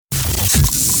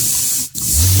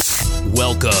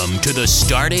Welcome to the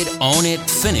Start It, Own It,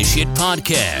 Finish It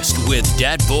podcast with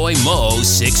Dat Boy Mo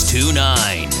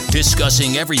 629.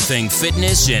 Discussing everything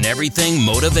fitness and everything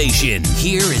motivation.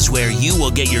 Here is where you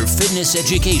will get your fitness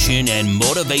education and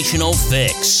motivational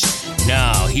fix.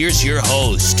 Now, here's your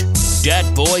host,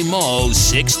 Dat Boy Mo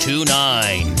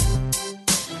 629.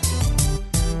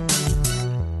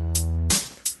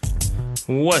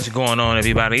 What's going on,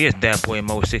 everybody? It's Dat Boy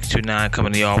Mo 629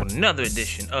 coming to y'all with another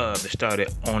edition of the Start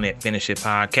It, Own It, Finish It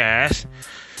podcast.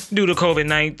 Due to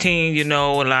COVID-19,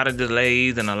 a lot of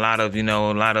delays and a lot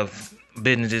of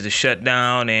businesses are shut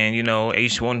down, and,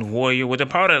 H1 Warrior was a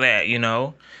part of that,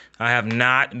 I have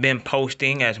not been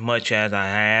posting as much as I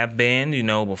have been,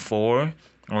 before,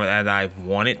 or as I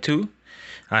wanted to.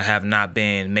 I have not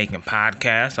been making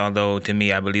podcasts, although to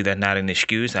me, I believe that's not an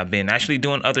excuse. I've been actually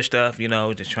doing other stuff,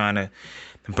 just trying to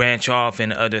branch off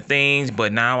into other things.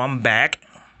 But now I'm back.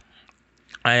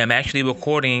 I am actually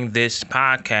recording this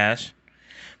podcast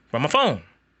from my phone.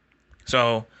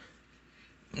 So,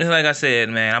 like I said,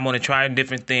 man, I'm going to try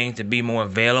different things to be more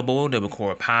available, to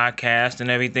record podcasts and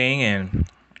everything, and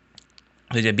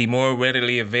to be more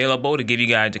readily available to give you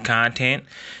guys the content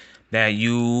that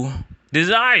you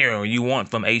desire or you want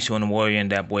from H1 Warrior and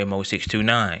Dat Boy Mo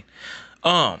 629.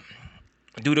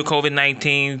 Due to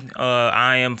COVID-19,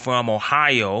 I am from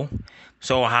Ohio.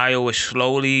 So Ohio is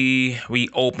slowly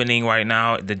reopening right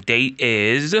now. The date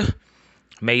is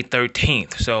May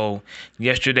 13th. So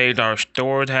yesterday our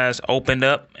stores has opened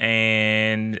up,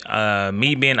 and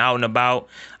me being out and about,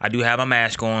 I do have a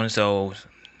mask on, so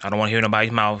I don't want to hear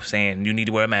nobody's mouth saying you need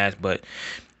to wear a mask, but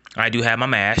I do have my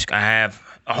mask. I have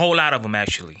a whole lot of them,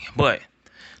 actually. But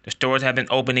the stores have been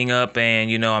opening up,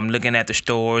 and, I'm looking at the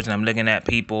stores, and I'm looking at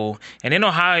people. And in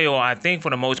Ohio, I think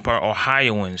for the most part,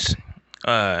 Ohioans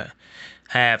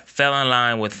have fell in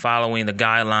line with following the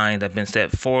guidelines that have been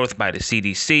set forth by the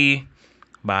CDC,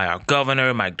 by our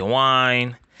governor, Mike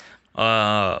DeWine.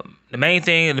 The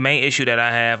main issue that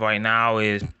I have right now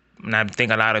is, and I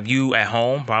think a lot of you at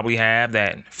home probably have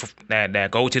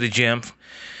that go to the gym,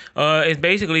 is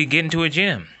basically getting to a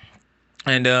gym.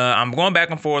 And I'm going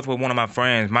back and forth with one of my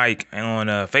friends, Mike, on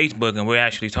Facebook, and we're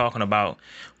actually talking about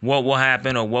what will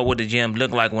happen or what would the gym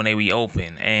look like when they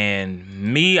reopen.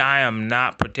 And me, I am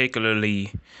not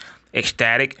particularly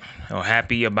ecstatic or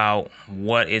happy about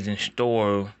what is in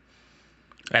store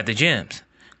at the gyms.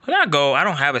 When I go, I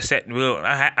don't have a set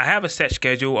I have a set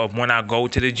schedule of when I go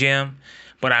to the gym,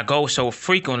 but I go so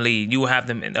frequently. You have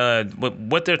to.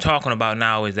 What they're talking about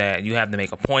now is that you have to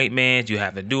make appointments. You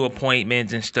have to do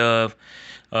appointments and stuff.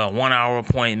 1 hour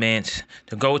appointments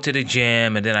to go to the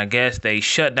gym, and then I guess they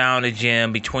shut down the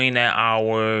gym between that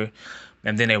hour,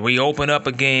 and then they reopen up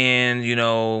again.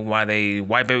 While they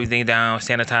wipe everything down,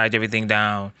 sanitize everything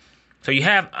down. So you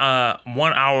have a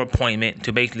 1 hour appointment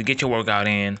to basically get your workout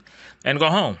in and go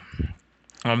home.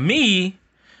 On me,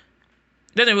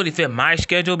 it doesn't really fit my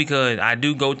schedule because I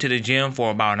do go to the gym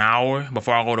for about an hour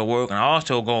before I go to work, and I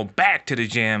also go back to the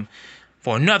gym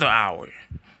for another hour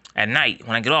at night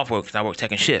when I get off work because I work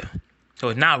second shift. So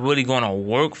it's not really going to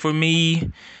work for me.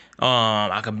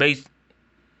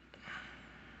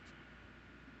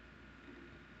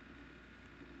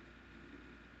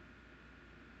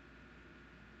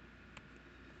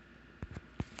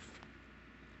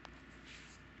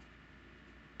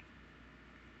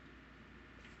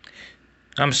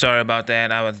 I'm sorry about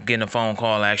that. I was getting a phone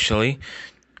call, actually.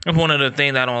 It's one of the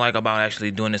things I don't like about actually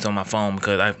doing this on my phone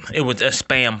because it was a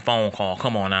spam phone call.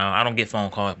 Come on now. I don't get phone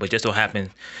calls, but just so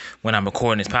happens when I'm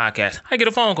recording this podcast, I get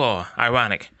a phone call.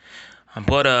 Ironic.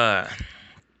 But,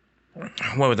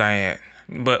 where was I at?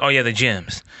 But, the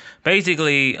gyms.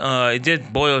 Basically, it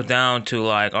just boils down to,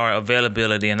 our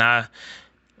availability. And I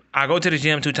go to the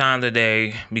gym 2 times a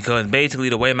day because basically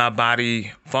the way my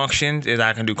body functions is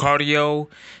I can do cardio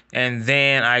and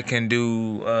then I can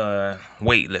do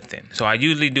weightlifting. So I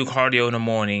usually do cardio in the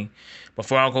morning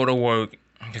before I go to work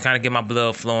to kind of get my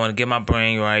blood flowing, get my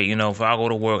brain right, before I go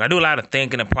to work. I do a lot of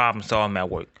thinking and problem solving at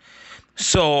work.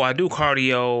 So I do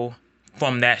cardio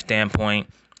from that standpoint.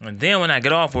 And then when I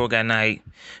get off work at night,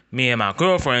 me and my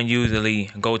girlfriend usually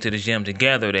go to the gym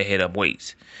together to hit up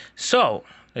weights. So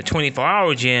the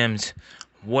 24-hour gyms,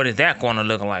 what is that going to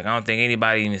look like? I don't think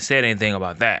anybody even said anything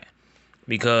about that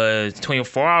because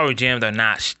 24-hour gyms are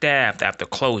not staffed after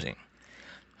closing.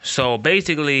 So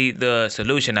basically, the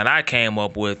solution that I came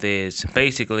up with is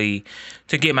basically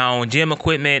to get my own gym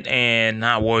equipment and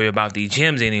not worry about these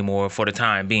gyms anymore for the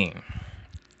time being.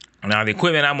 Now, the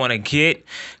equipment I'm going to get,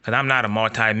 because I'm not a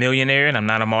multi-millionaire and I'm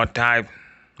not I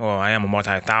am a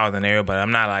multi-thousandaire, but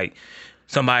I'm not like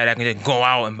somebody that can just go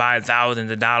out and buy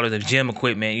thousands of dollars of gym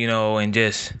equipment, and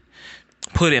just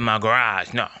put it in my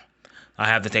garage. No, I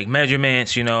have to take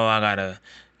measurements, I gotta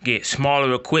get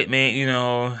smaller equipment,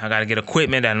 I gotta get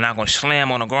equipment that I'm not gonna slam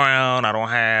on the ground. I don't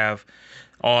have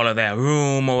all of that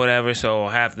room or whatever, so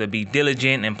I have to be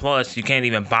diligent. And plus, you can't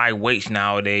even buy weights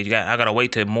nowadays. I gotta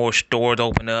wait till more stores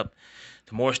open up.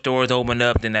 The more stores open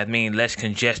up, then that means less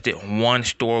congested one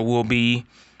store will be,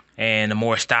 and the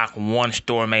more stock one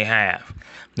store may have,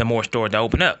 the more stores that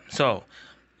open up. So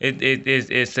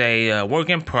it's a work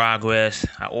in progress.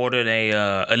 I ordered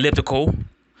a elliptical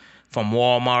from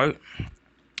Walmart.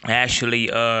 Actually,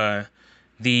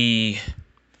 the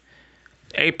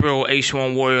April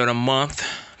H1 Warrior of the Month,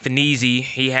 Finizzi,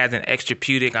 he has an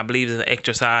Extraputic, I believe it's an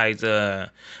exercise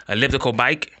elliptical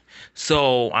bike.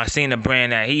 So I seen the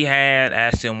brand that he had,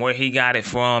 asked him where he got it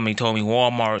from. He told me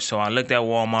Walmart. So I looked at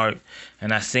Walmart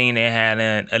and I seen they had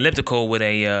an elliptical with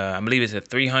I believe it's a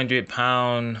 300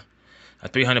 pound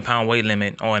weight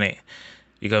limit on it.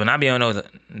 Because when I be on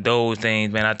those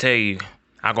things, man, I tell you,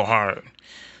 I go hard.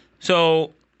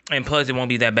 So, and plus it won't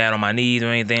be that bad on my knees or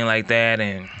anything like that.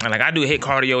 And like I do HIIT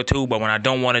cardio too, but when I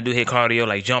don't want to do HIIT cardio,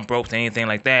 like jump ropes or anything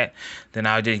like that, then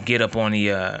I'll just get up on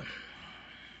the,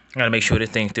 I gotta make sure this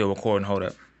thing's still recording. Hold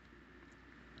up.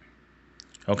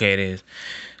 Okay, it is.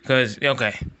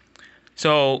 Okay.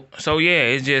 So yeah,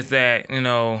 it's just that,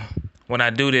 when I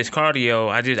do this cardio,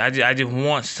 I just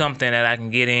want something that I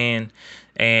can get in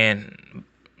and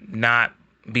not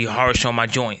be harsh on my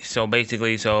joints. So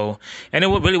basically, and it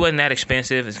really wasn't that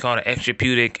expensive. It's called an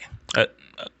Extraputic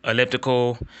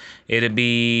elliptical. It'll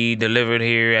be delivered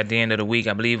here at the end of the week,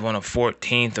 I believe on the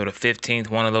 14th or the 15th,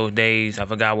 one of those days. I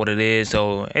forgot what it is.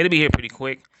 So it'll be here pretty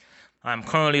quick. I'm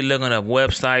currently looking up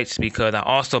websites because I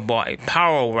also bought a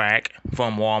power rack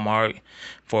from Walmart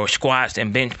for squats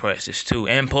and bench presses too,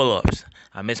 and pull-ups.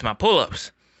 I miss my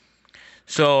pull-ups.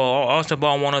 So I also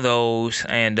bought one of those,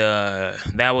 and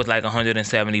that was like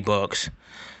 $170.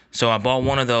 So I bought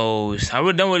one of those. I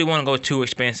don't really want to go too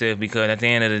expensive because at the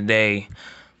end of the day,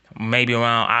 maybe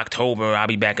around October I'll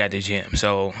be back at the gym.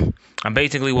 So I'm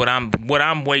basically what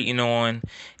I'm waiting on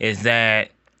is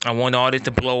that I want all this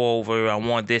to blow over. I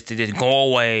want this to just go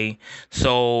away.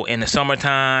 So in the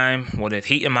summertime, with the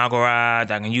heat in my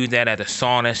garage, I can use that as a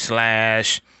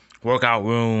sauna / workout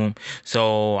room.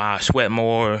 So I sweat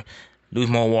more, lose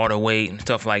more water weight and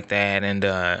stuff like that. And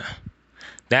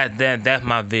that's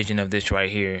my vision of this right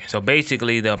here. So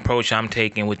basically the approach I'm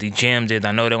taking with the gyms is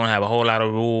I know they're going to have a whole lot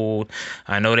of rules.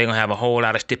 I know they're going to have a whole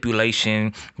lot of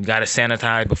stipulation. You got to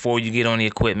sanitize before you get on the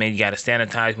equipment. You got to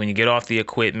sanitize when you get off the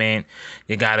equipment.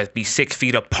 You got to be 6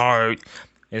 feet apart.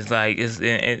 It's like it's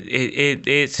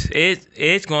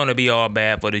going to be all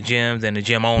bad for the gyms and the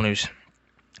gym owners.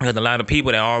 Because a lot of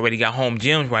people that already got home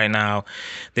gyms right now,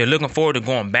 they're looking forward to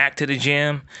going back to the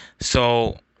gym.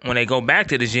 So when they go back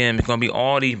to the gym, it's going to be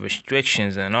all these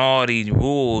restrictions and all these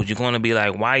rules. You're going to be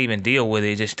like, why even deal with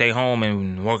it? Just stay home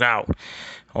and work out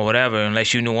or whatever,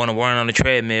 unless you want to run on the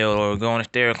treadmill or go on a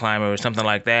stair climber or something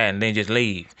like that and then just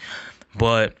leave.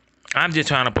 But I'm just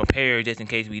trying to prepare just in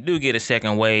case we do get a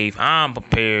second wave. I'm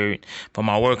prepared for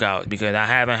my workouts because I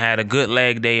haven't had a good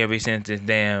leg day ever since this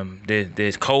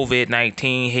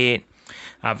COVID-19 hit.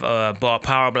 I've bought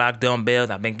power block dumbbells.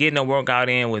 I've been getting a workout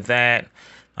in with that.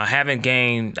 I haven't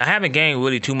gained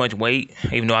really too much weight,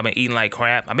 even though I've been eating like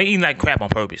crap. I've been eating like crap on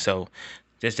purpose, so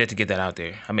just to get that out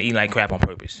there. I've been eating like crap on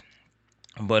purpose.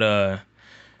 But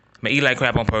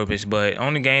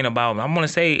only gained about, I want to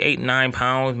say 8-9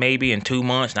 pounds maybe in 2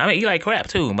 months. Now, I eat like crap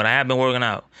too, but I have been working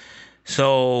out.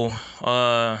 So,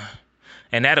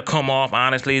 and that'll come off,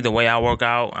 honestly, the way I work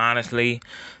out, honestly.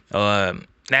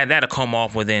 That'll come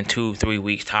off within 2-3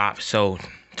 weeks tops. So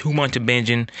 2 months of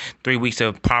binging, 3 weeks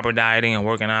of proper dieting and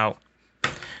working out,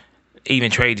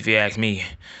 even trades if you ask me.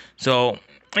 So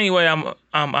anyway, I'm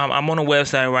on a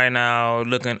website right now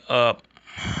looking up.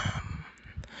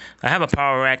 I have a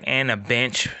power rack and a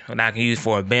bench that I can use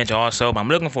for a bench also. But I'm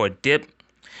looking for a dip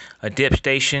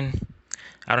station.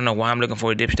 I don't know why I'm looking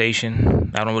for a dip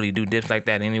station. I don't really do dips like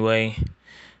that anyway.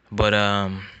 But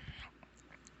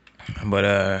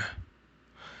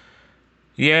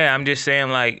yeah, I'm just saying,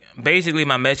 like, basically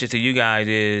my message to you guys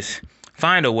is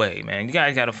find a way, man. You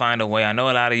guys got to find a way. I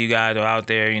know a lot of you guys are out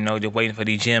there, just waiting for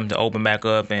these gyms to open back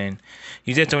up, and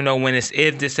you just don't know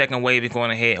if the second wave is going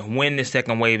to hit, when the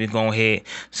second wave is going to hit.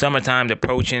 Summertime's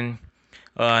approaching.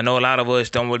 I know a lot of us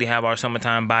don't really have our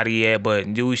summertime body yet, but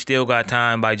we still got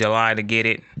time by July to get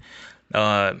it.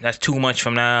 That's 2 months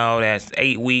from now. That's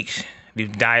 8 weeks. If you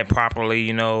diet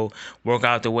properly, work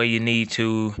out the way you need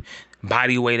to.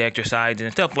 body weight exercises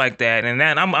and stuff like that. And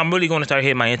then I'm really going to start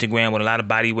hitting my Instagram with a lot of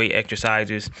body weight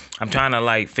exercises. I'm trying to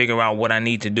like figure out what I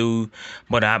need to do,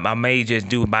 but I may just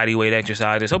do body weight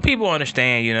exercises so people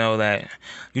understand, you know, that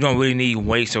you don't really need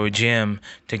weights or a gym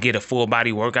to get a full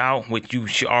body workout, which you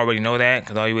should already know that,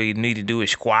 because all you really need to do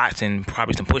is squats and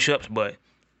probably some push-ups, but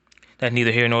that's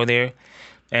neither here nor there.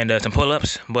 And some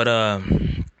pull-ups, but I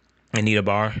need a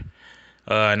bar,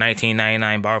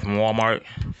 $19.99 bar from Walmart.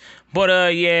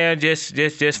 But yeah,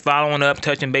 just following up,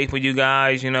 touching base with you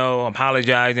guys, you know,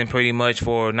 apologizing pretty much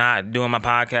for not doing my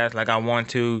podcast like I want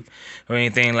to or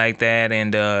anything like that.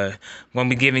 And gonna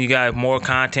be giving you guys more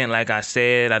content. Like I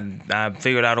said, I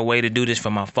figured out a way to do this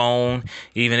from my phone,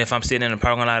 even if I'm sitting in the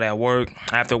parking lot at work,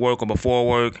 after work or before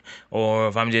work, or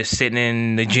if I'm just sitting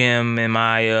in the gym in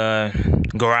my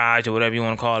garage or whatever you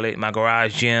want to call it, my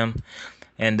garage gym,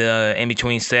 and in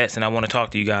between sets, and I want to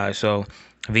talk to you guys. So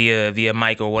via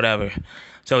mic or whatever.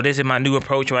 So this is my new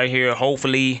approach right here.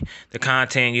 Hopefully the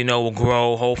content, you know, will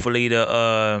grow. Hopefully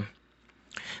the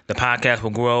podcast will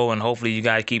grow, and hopefully you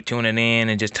guys keep tuning in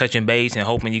and just touching base and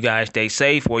hoping you guys stay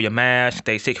safe, wear your mask,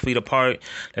 stay 6 feet apart.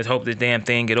 Let's hope this damn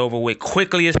thing get over with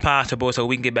quickly as possible so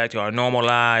we can get back to our normal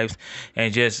lives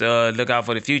and just look out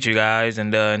for the future, guys.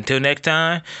 And until next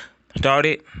time, start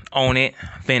it, own it,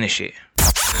 finish it.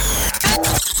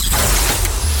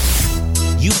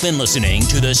 You've been listening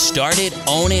to the Start It,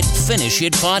 Own It, Finish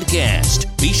It podcast.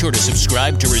 Be sure to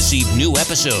subscribe to receive new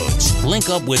episodes. Link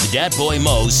up with Dat Boy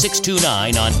Mo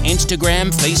 629 on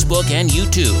Instagram, Facebook, and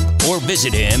YouTube, or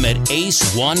visit him at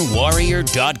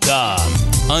AceOneWarrior.com.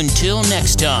 Until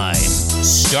next time,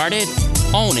 start it,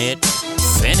 own it,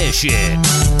 finish it.